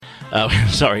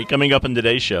Sorry, coming up in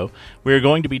today's show, we're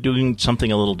going to be doing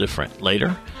something a little different.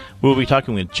 Later, we'll be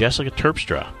talking with Jessica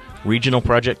Terpstra, Regional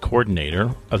Project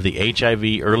Coordinator of the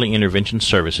HIV Early Intervention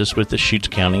Services with the Deschutes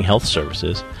County Health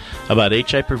Services, about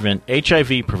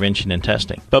HIV prevention and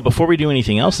testing. But before we do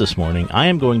anything else this morning, I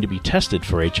am going to be tested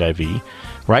for HIV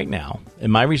right now,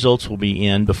 and my results will be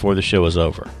in before the show is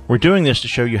over. We're doing this to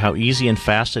show you how easy and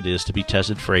fast it is to be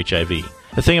tested for HIV.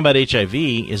 The thing about HIV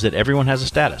is that everyone has a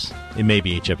status. It may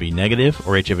be HIV negative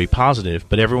or HIV positive,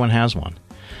 but everyone has one.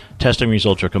 Testing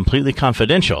results are completely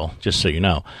confidential, just so you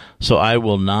know, so I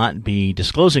will not be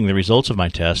disclosing the results of my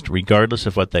test regardless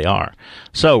of what they are.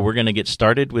 So we're going to get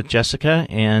started with Jessica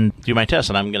and do my test,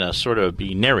 and I'm going to sort of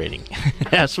be narrating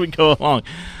as we go along.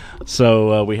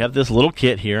 So we have this little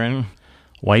kit here, and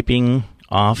wiping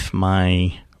off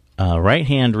my right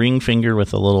hand ring finger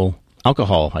with a little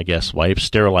alcohol, I guess, wipe,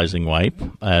 sterilizing wipe.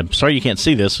 Sorry you can't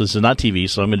see this. This is not TV,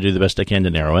 so I'm going to do the best I can to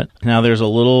narrow it. Now there's a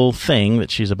little thing that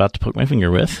she's about to poke my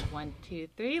finger with. 1, 2,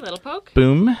 3, little poke.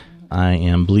 Boom. I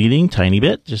am bleeding, tiny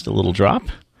bit, just a little drop.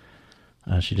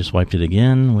 She just wiped it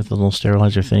again with the little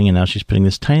sterilizer thing, and now she's putting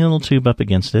this tiny little tube up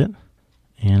against it,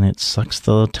 and it sucks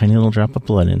the tiny little drop of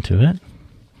blood into it.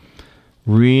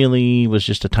 Really was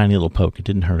just a tiny little poke. It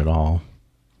didn't hurt at all.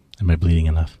 Am I bleeding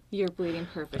enough? You're bleeding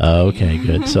perfectly. Okay,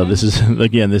 good. So this is,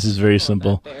 again, this is very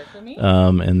simple.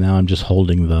 And now I'm just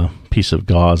holding the piece of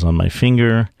gauze on my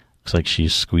finger. Looks like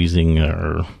she's squeezing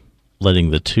or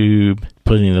letting the tube,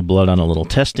 putting the blood on a little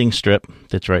testing strip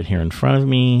that's right here in front of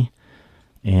me.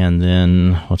 And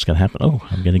then what's going to happen? Oh,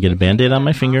 I'm going to get a Band-Aid on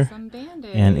my finger. Awesome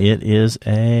Band-Aid. And it is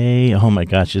oh my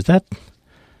gosh, is that,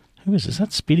 who is this? Is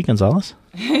that Speedy Gonzalez?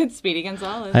 It's Speedy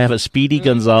Gonzalez. I have a Speedy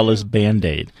Gonzalez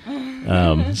Band-Aid.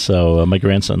 So my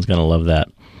grandson's going to love that.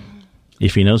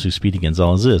 If he knows who Speedy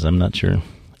Gonzalez is, I'm not sure.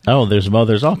 Oh,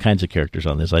 there's all kinds of characters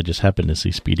on this. I just happened to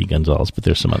see Speedy Gonzalez, but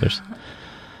there's some others.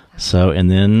 So, and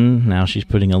then now she's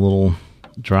putting a little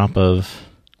drop of,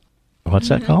 what's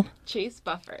that called? Chase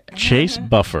buffer. Chase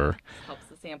buffer. Helps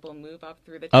the sample move up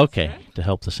through the test strip. To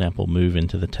help the sample move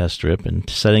into the test strip, and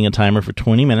setting a timer for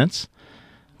 20 minutes,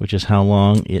 which is how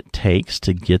long it takes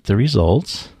to get the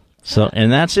results. So,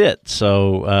 and that's it.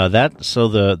 So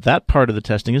that part of the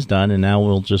testing is done, and now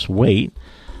we'll just wait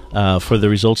for the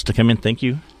results to come in. Thank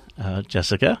you,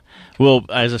 Jessica. Well,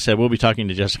 as I said, we'll be talking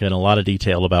to Jessica in a lot of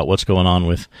detail about what's going on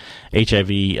with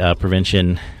HIV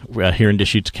prevention here in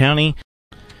Deschutes County.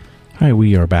 All right,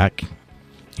 we are back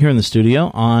here in the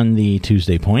studio on the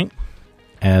Tuesday Point.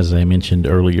 As I mentioned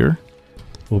earlier,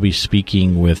 we'll be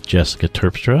speaking with Jessica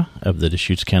Terpstra of the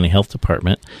Deschutes County Health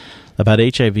Department about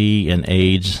HIV and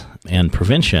AIDS and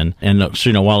prevention. And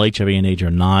so, while HIV and AIDS are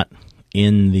not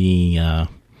in the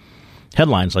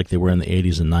headlines like they were in the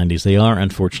 80s and 90s, they are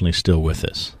unfortunately still with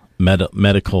us.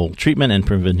 Medical treatment and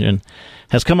prevention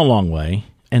has come a long way,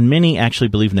 and many actually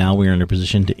believe now we are in a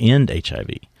position to end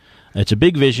HIV. It's a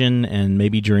big vision and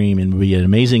maybe dream, and will be an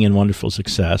amazing and wonderful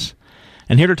success.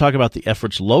 And here to talk about the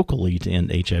efforts locally to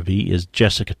end HIV is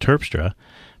Jessica Terpstra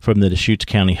from the Deschutes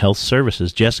County Health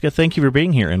Services. Jessica, thank you for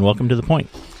being here, and welcome to The Point.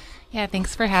 Yeah,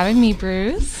 thanks for having me,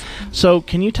 Bruce. So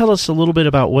can you tell us a little bit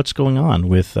about what's going on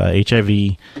with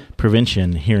HIV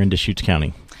prevention here in Deschutes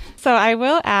County? So I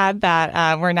will add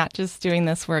that we're not just doing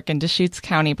this work in Deschutes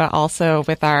County, but also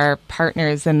with our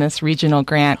partners in this regional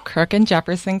grant, Crook and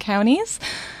Jefferson counties.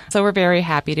 So we're very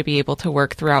happy to be able to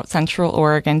work throughout Central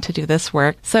Oregon to do this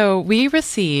work. So we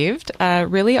received a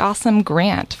really awesome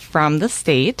grant from the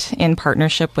state in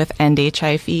partnership with End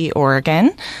HIV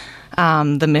Oregon.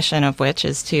 The mission of which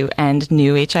is to end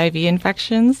new HIV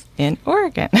infections in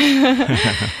Oregon.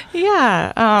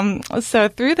 So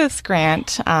through this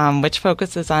grant, which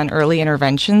focuses on early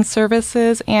intervention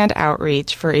services and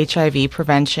outreach for HIV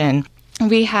prevention,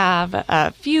 we have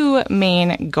a few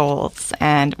main goals,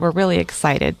 and we're really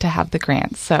excited to have the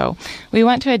grant. So we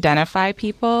want to identify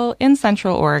people in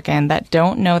Central Oregon that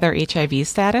don't know their HIV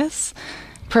status,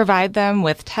 provide them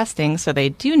with testing so they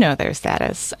do know their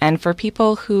status. And for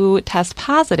people who test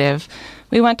positive,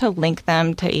 we want to link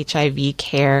them to HIV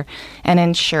care and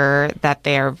ensure that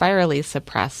they are virally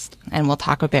suppressed. And we'll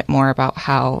talk a bit more about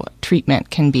how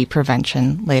treatment can be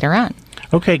prevention later on.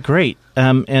 Okay, great.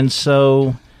 And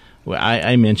so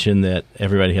I mentioned that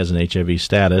everybody has an HIV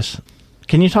status.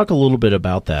 Can you talk a little bit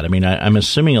about that? I mean, I'm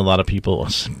assuming a lot of people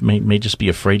may just be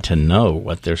afraid to know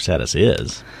what their status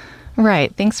is.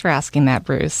 Right. Thanks for asking that,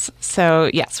 Bruce.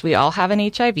 So, yes, we all have an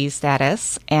HIV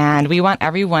status, and we want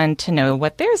everyone to know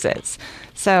what theirs is.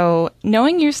 So,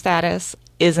 knowing your status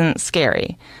isn't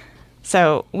scary.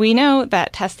 So, we know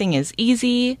that testing is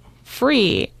easy,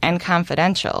 free, and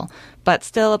confidential, but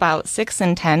still about 6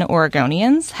 in 10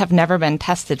 Oregonians have never been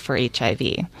tested for HIV.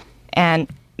 And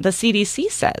the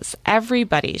CDC says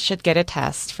everybody should get a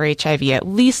test for HIV at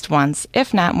least once,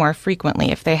 if not more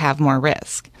frequently, if they have more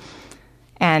risk.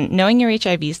 And knowing your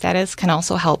HIV status can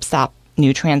also help stop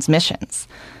new transmissions.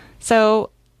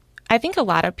 So I think a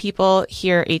lot of people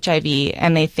hear HIV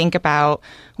and they think about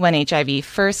when HIV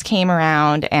first came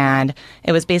around and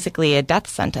it was basically a death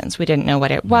sentence. We didn't know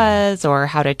what it was or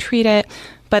how to treat it.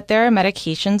 But there are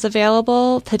medications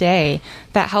available today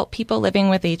that help people living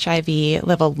with HIV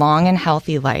live a long and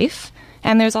healthy life.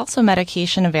 And there's also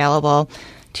medication available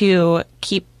to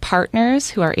keep partners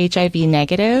who are HIV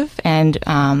negative and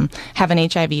have an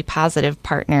HIV positive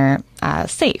partner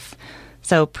safe.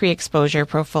 So pre-exposure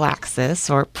prophylaxis,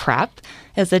 or PrEP,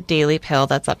 is a daily pill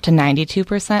that's up to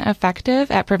 92%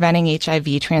 effective at preventing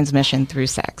HIV transmission through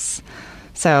sex.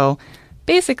 So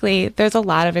basically, there's a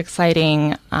lot of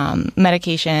exciting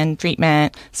medication,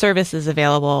 treatment, services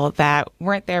available that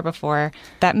weren't there before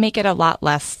that make it a lot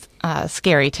less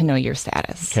scary to know your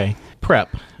status. Okay. PrEP,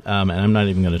 and I'm not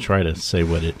even going to try to say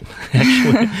what it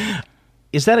actually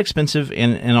is. That expensive,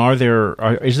 and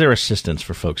is there assistance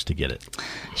for folks to get it?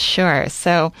 Sure.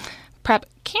 So PrEP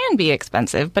can be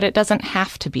expensive, but it doesn't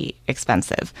have to be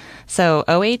expensive. So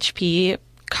OHP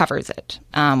covers it,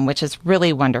 which is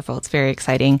really wonderful. It's very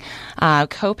exciting.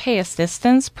 Copay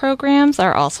assistance programs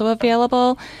are also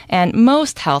available, and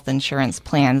most health insurance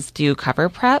plans do cover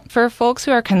PrEP. For folks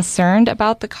who are concerned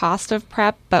about the cost of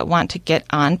PrEP but want to get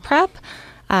on PrEP,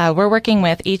 we're working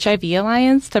with HIV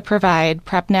Alliance to provide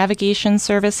PrEP navigation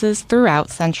services throughout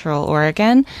Central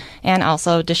Oregon, and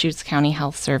also Deschutes County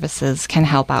Health Services can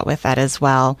help out with that as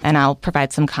well. And I'll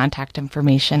provide some contact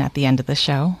information at the end of the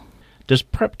show. Does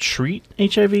PrEP treat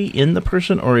HIV in the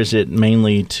person, or is it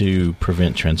mainly to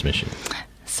prevent transmission?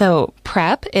 So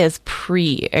PrEP is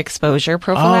pre-exposure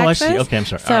prophylaxis. Oh, I see. Okay, I'm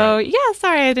sorry. So,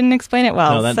 sorry, I didn't explain it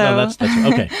well. No, that's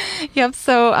okay. Yep.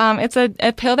 So it's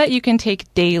a pill that you can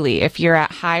take daily if you're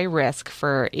at high risk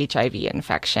for HIV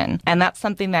infection. And that's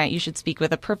something that you should speak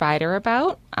with a provider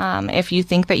about if you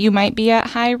think that you might be at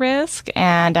high risk,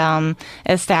 and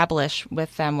establish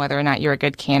with them whether or not you're a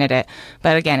good candidate.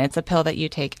 But again, it's a pill that you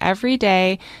take every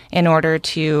day in order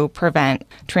to prevent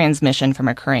transmission from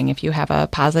occurring if you have a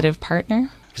positive partner.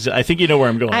 Because I think you know where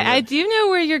I'm going. I do know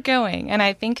where you're going, and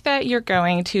I think that you're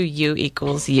going to U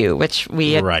equals U, which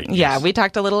we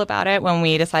talked a little about it when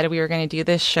we decided we were going to do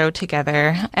this show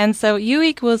together. And so U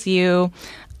equals U,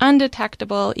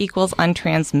 undetectable equals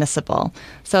untransmissible.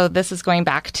 So this is going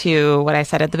back to what I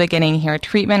said at the beginning here,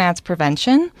 treatment as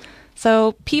prevention.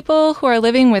 So people who are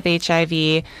living with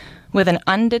HIV with an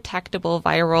undetectable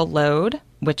viral load,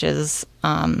 which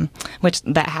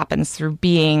that happens through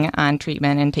being on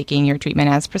treatment and taking your treatment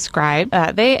as prescribed,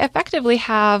 they effectively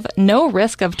have no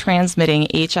risk of transmitting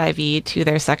HIV to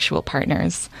their sexual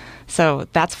partners. So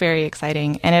that's very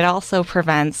exciting, and it also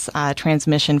prevents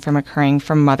transmission from occurring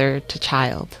from mother to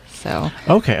child. So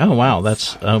okay, oh wow,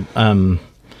 that's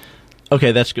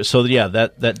okay, that's good. So yeah,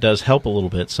 that does help a little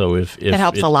bit. So if it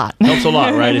helps a lot, helps a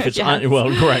lot, right? If it's yes.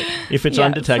 If it's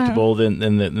undetectable,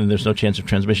 then there's no chance of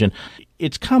transmission.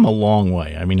 It's come a long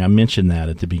way. I mean, I mentioned that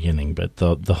at the beginning, but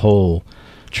the whole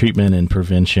treatment and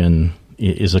prevention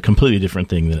is a completely different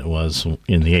thing than it was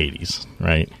in the 80s,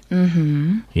 right?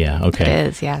 Mm-hmm. Yeah. Okay. It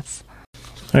is. Yes.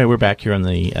 All right, we're back here on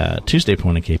the Tuesday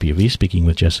Point of KPOV, speaking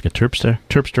with Jessica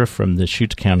Terpstra from the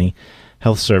Deschutes County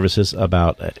Health Services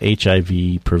about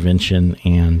HIV prevention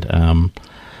and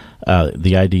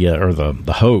the idea or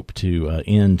the hope to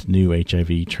end new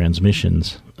HIV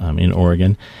transmissions in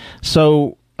Oregon.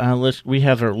 So we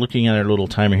have looking at our little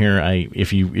timer here.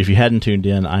 If you hadn't tuned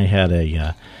in, I had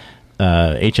a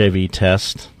HIV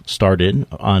test started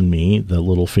on me. The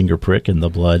little finger prick and the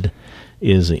blood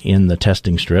is in the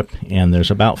testing strip, and there's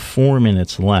about 4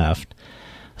 minutes left.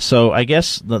 So I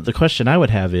guess the question I would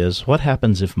have is, what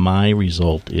happens if my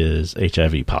result is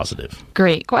HIV positive?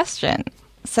 Great question.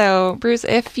 So, Bruce,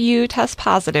 if you test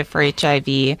positive for HIV,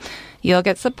 you'll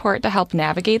get support to help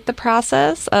navigate the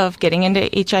process of getting into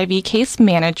HIV case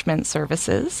management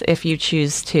services if you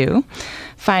choose to,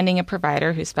 finding a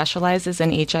provider who specializes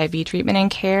in HIV treatment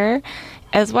and care,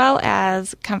 as well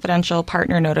as confidential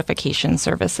partner notification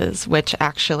services, which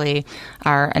actually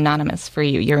are anonymous for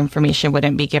you. Your information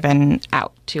wouldn't be given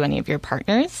out to any of your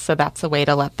partners, so that's a way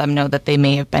to let them know that they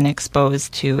may have been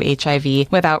exposed to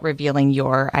HIV without revealing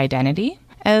your identity,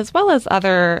 as well as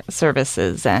other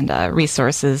services and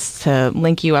resources to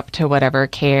link you up to whatever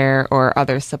care or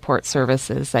other support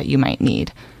services that you might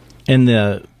need. And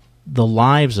the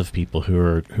lives of people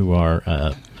who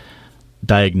are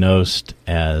diagnosed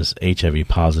as HIV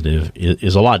positive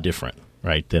is a lot different,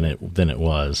 right, than it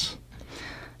was.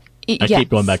 I keep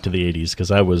going back to the 80s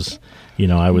because I was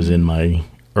in my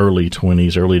early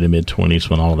 20s, early to mid 20s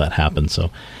when all of that happened.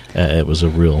 So it was a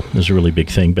really big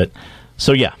thing. But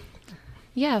so yeah.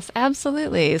 Yes,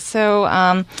 absolutely. So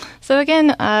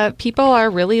again, people are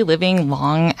really living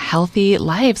long, healthy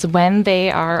lives when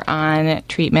they are on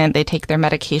treatment. They take their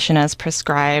medication as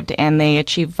prescribed, and they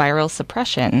achieve viral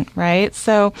suppression. Right.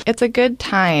 So it's a good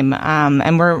time,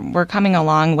 and we're coming a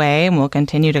long way, and we'll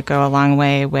continue to go a long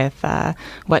way with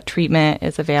what treatment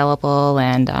is available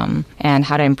and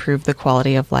how to improve the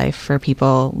quality of life for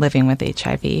people living with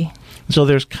HIV. So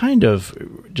there's kind of,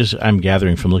 I'm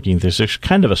gathering from looking, there's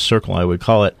kind of a circle, I would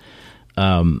call it,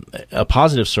 a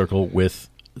positive circle with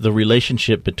the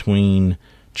relationship between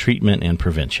treatment and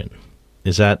prevention.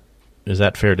 Is that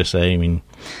fair to say? I mean,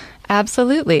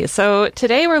 absolutely. So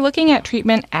today we're looking at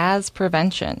treatment as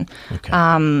prevention. Okay.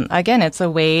 Again, it's a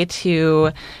way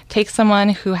to take someone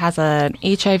who has an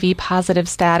HIV positive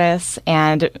status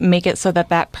and make it so that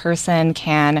that person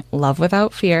can love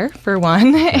without fear, for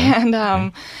one,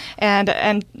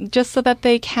 and just so that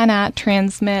they cannot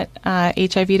transmit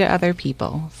HIV to other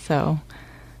people. So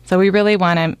we really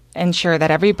want to ensure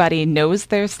that everybody knows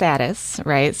their status,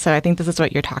 right? So I think this is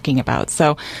what you're talking about.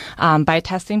 So by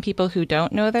testing people who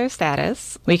don't know their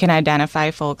status, we can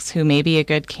identify folks who may be a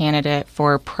good candidate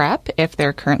for PrEP if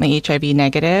they're currently HIV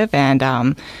negative and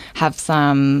have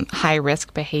some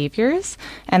high-risk behaviors.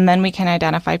 And then we can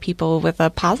identify people with a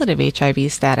positive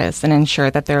HIV status and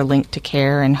ensure that they're linked to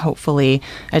care and hopefully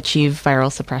achieve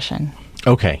viral suppression.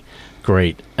 Okay,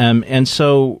 great. And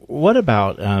so what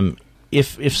about...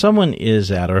 If someone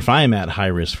is at, or if I am at high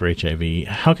risk for HIV,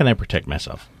 how can I protect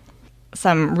myself?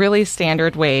 Some really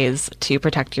standard ways to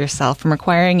protect yourself from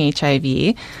acquiring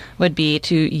HIV would be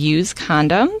to use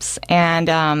condoms. And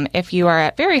if you are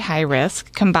at very high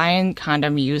risk, combine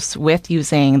condom use with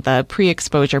using the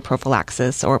pre-exposure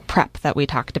prophylaxis or PrEP that we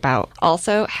talked about.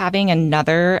 Also, having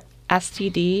another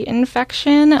STD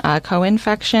infection,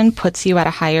 co-infection, puts you at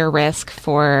a higher risk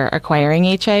for acquiring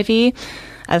HIV,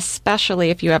 especially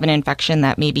if you have an infection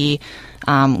that maybe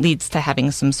leads to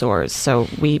having some sores. So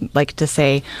we like to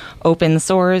say open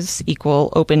sores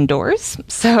equal open doors.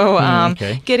 So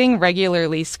getting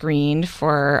regularly screened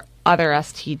for other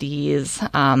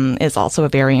STDs is also a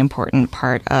very important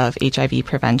part of HIV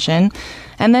prevention.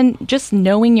 And then just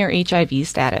knowing your HIV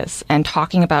status and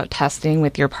talking about testing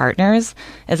with your partners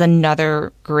is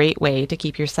another great way to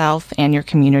keep yourself and your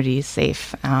community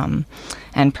safe and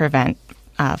prevent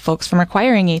folks from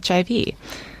acquiring HIV.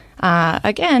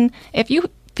 Again, if you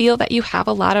feel that you have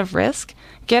a lot of risk,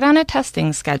 get on a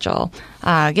testing schedule.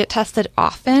 Get tested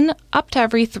often, up to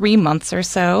every 3 months or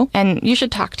so. And you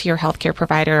should talk to your healthcare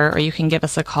provider, or you can give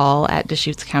us a call at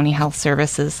Deschutes County Health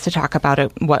Services to talk about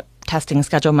what testing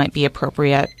schedule might be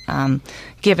appropriate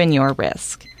given your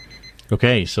risk.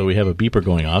 Okay, so we have a beeper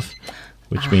going off,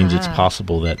 which means it's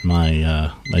possible that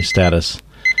my status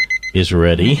is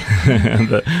ready,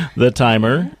 the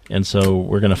timer, and so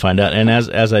we're going to find out. And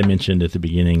as I mentioned at the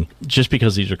beginning, just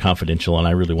because these are confidential and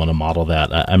I really want to model that,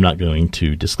 I'm not going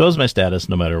to disclose my status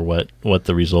no matter what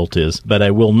the result is, but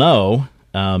I will know,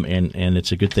 and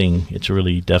it's a good thing. It's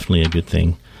really definitely a good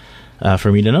thing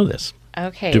for me to know this.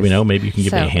 Okay. Do we know? Maybe you can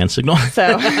give me a hand signal.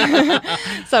 So I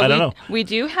don't know. We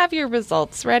do have your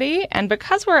results ready, and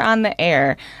because we're on the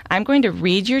air, I'm going to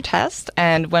read your test,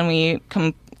 and when we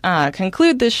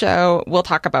conclude the show, we'll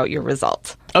talk about your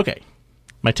result. Okay.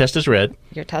 My test is read.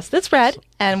 Your test is read,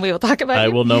 and we will talk about it. I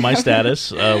will know my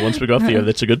status once we go off the air.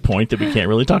 That's a good point that we can't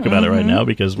really talk about it right now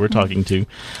because we're talking to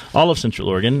all of Central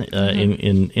Oregon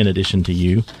in addition to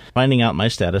you. Finding out my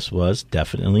status was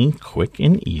definitely quick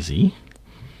and easy.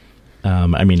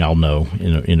 I'll know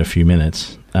in a few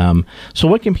minutes. So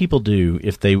what can people do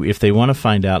if they want to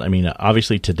find out?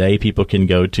 Obviously today people can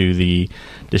go to the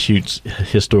Deschutes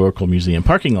Historical Museum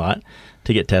parking lot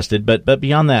to get tested. But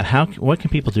beyond that, what can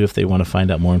people do if they want to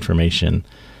find out more information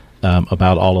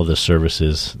about all of the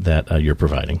services that you're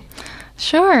providing?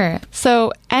 Sure.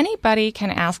 So anybody can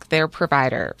ask their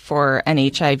provider for an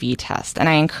HIV test, and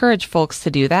I encourage folks to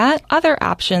do that. Other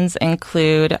options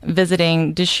include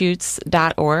visiting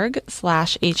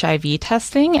Deschutes.org/HIV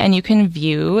testing, and you can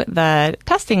view the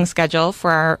testing schedule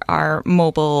for our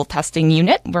mobile testing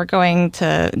unit. We're going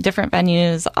to different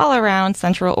venues all around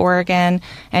Central Oregon,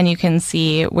 and you can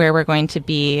see where we're going to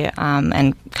be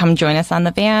and come join us on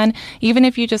the van. Even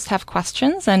if you just have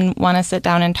questions and want to sit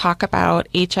down and talk about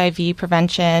HIV prevention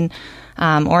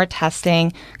or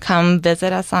testing, come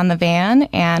visit us on the van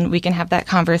and we can have that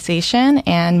conversation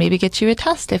and maybe get you a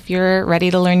test if you're ready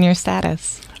to learn your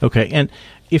status. Okay. And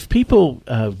if people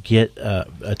get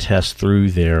a test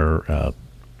through their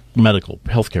medical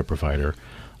healthcare provider,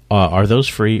 Are those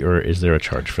free, or is there a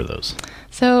charge for those?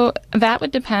 So that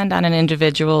would depend on an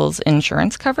individual's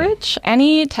insurance coverage.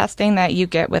 Any testing that you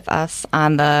get with us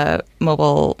on the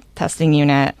mobile testing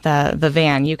unit, the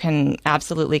van, you can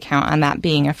absolutely count on that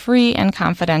being a free and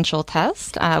confidential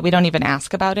test. We don't even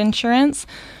ask about insurance,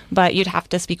 but you'd have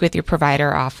to speak with your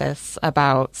provider office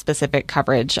about specific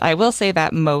coverage. I will say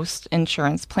that most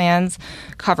insurance plans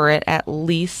cover it at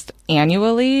least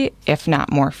annually, if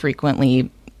not more frequently,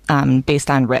 based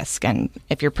on risk and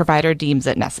if your provider deems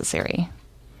it necessary.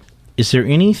 Is there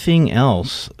anything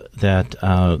else that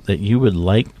that you would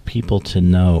like people to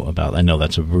know about? I know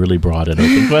that's a really broad and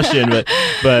open question,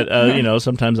 but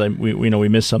sometimes we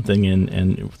miss something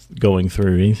in going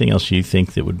through. Anything else you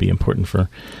think that would be important for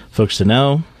folks to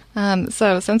know?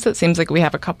 So since it seems like we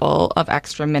have a couple of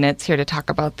extra minutes here to talk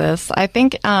about this, I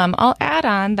think I'll add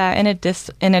on that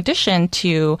in addition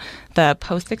to the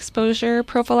post-exposure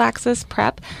prophylaxis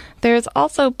PrEP, there's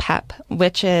also PEP,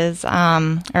 which is,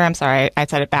 I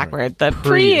said it backward, the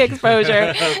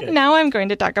pre-exposure. Okay. Now I'm going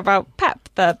to talk about PEP,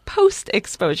 the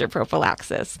post-exposure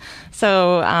prophylaxis.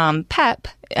 So PEP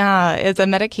is a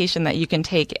medication that you can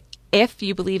take if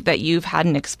you believe that you've had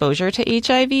an exposure to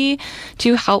HIV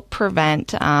to help prevent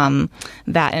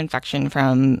that infection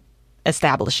from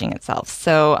establishing itself.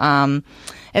 So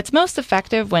it's most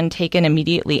effective when taken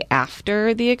immediately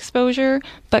after the exposure,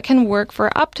 but can work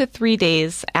for up to 3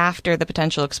 days after the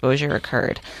potential exposure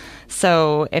occurred.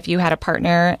 So if you had a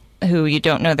partner who you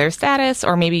don't know their status,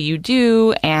 or maybe you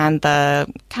do, and the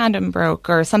condom broke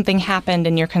or something happened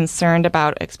and you're concerned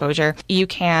about exposure, you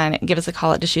can give us a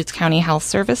call at Deschutes County Health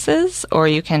Services, or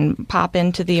you can pop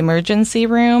into the emergency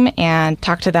room and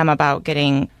talk to them about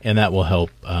getting... And that will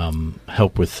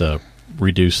help with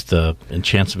reduce the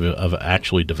chance of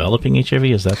actually developing HIV?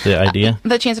 Is that the idea?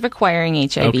 The chance of acquiring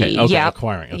HIV. Okay. Yep.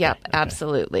 Acquiring. Okay. Yep, okay.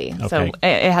 Absolutely. Okay. So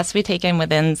it has to be taken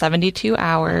within 72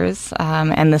 hours,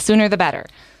 and the sooner the better.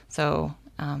 So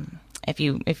if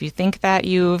you think that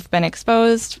you've been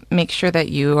exposed, make sure that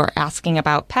you are asking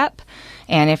about PEP.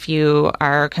 And if you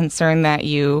are concerned that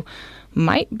you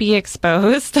might be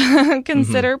exposed,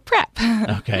 consider PrEP.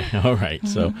 Okay, all right.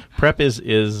 So PrEP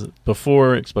is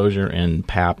before exposure, and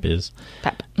PAP is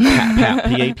PEP. PAP,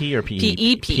 P-A-P or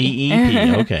P-E-P? PEP.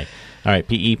 P-E-P, okay. All right,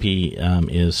 PEP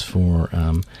is for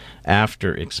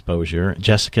after exposure.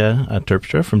 Jessica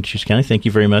Terpstra from Deschutes County, thank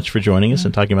you very much for joining us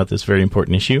and talking about this very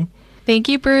important issue. Thank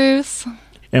you, Bruce.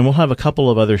 And we'll have a couple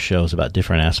of other shows about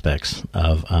different aspects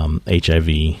of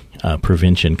HIV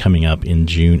prevention coming up in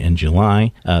June and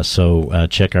July. So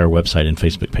check our website and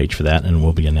Facebook page for that, and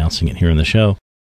we'll be announcing it here in the show.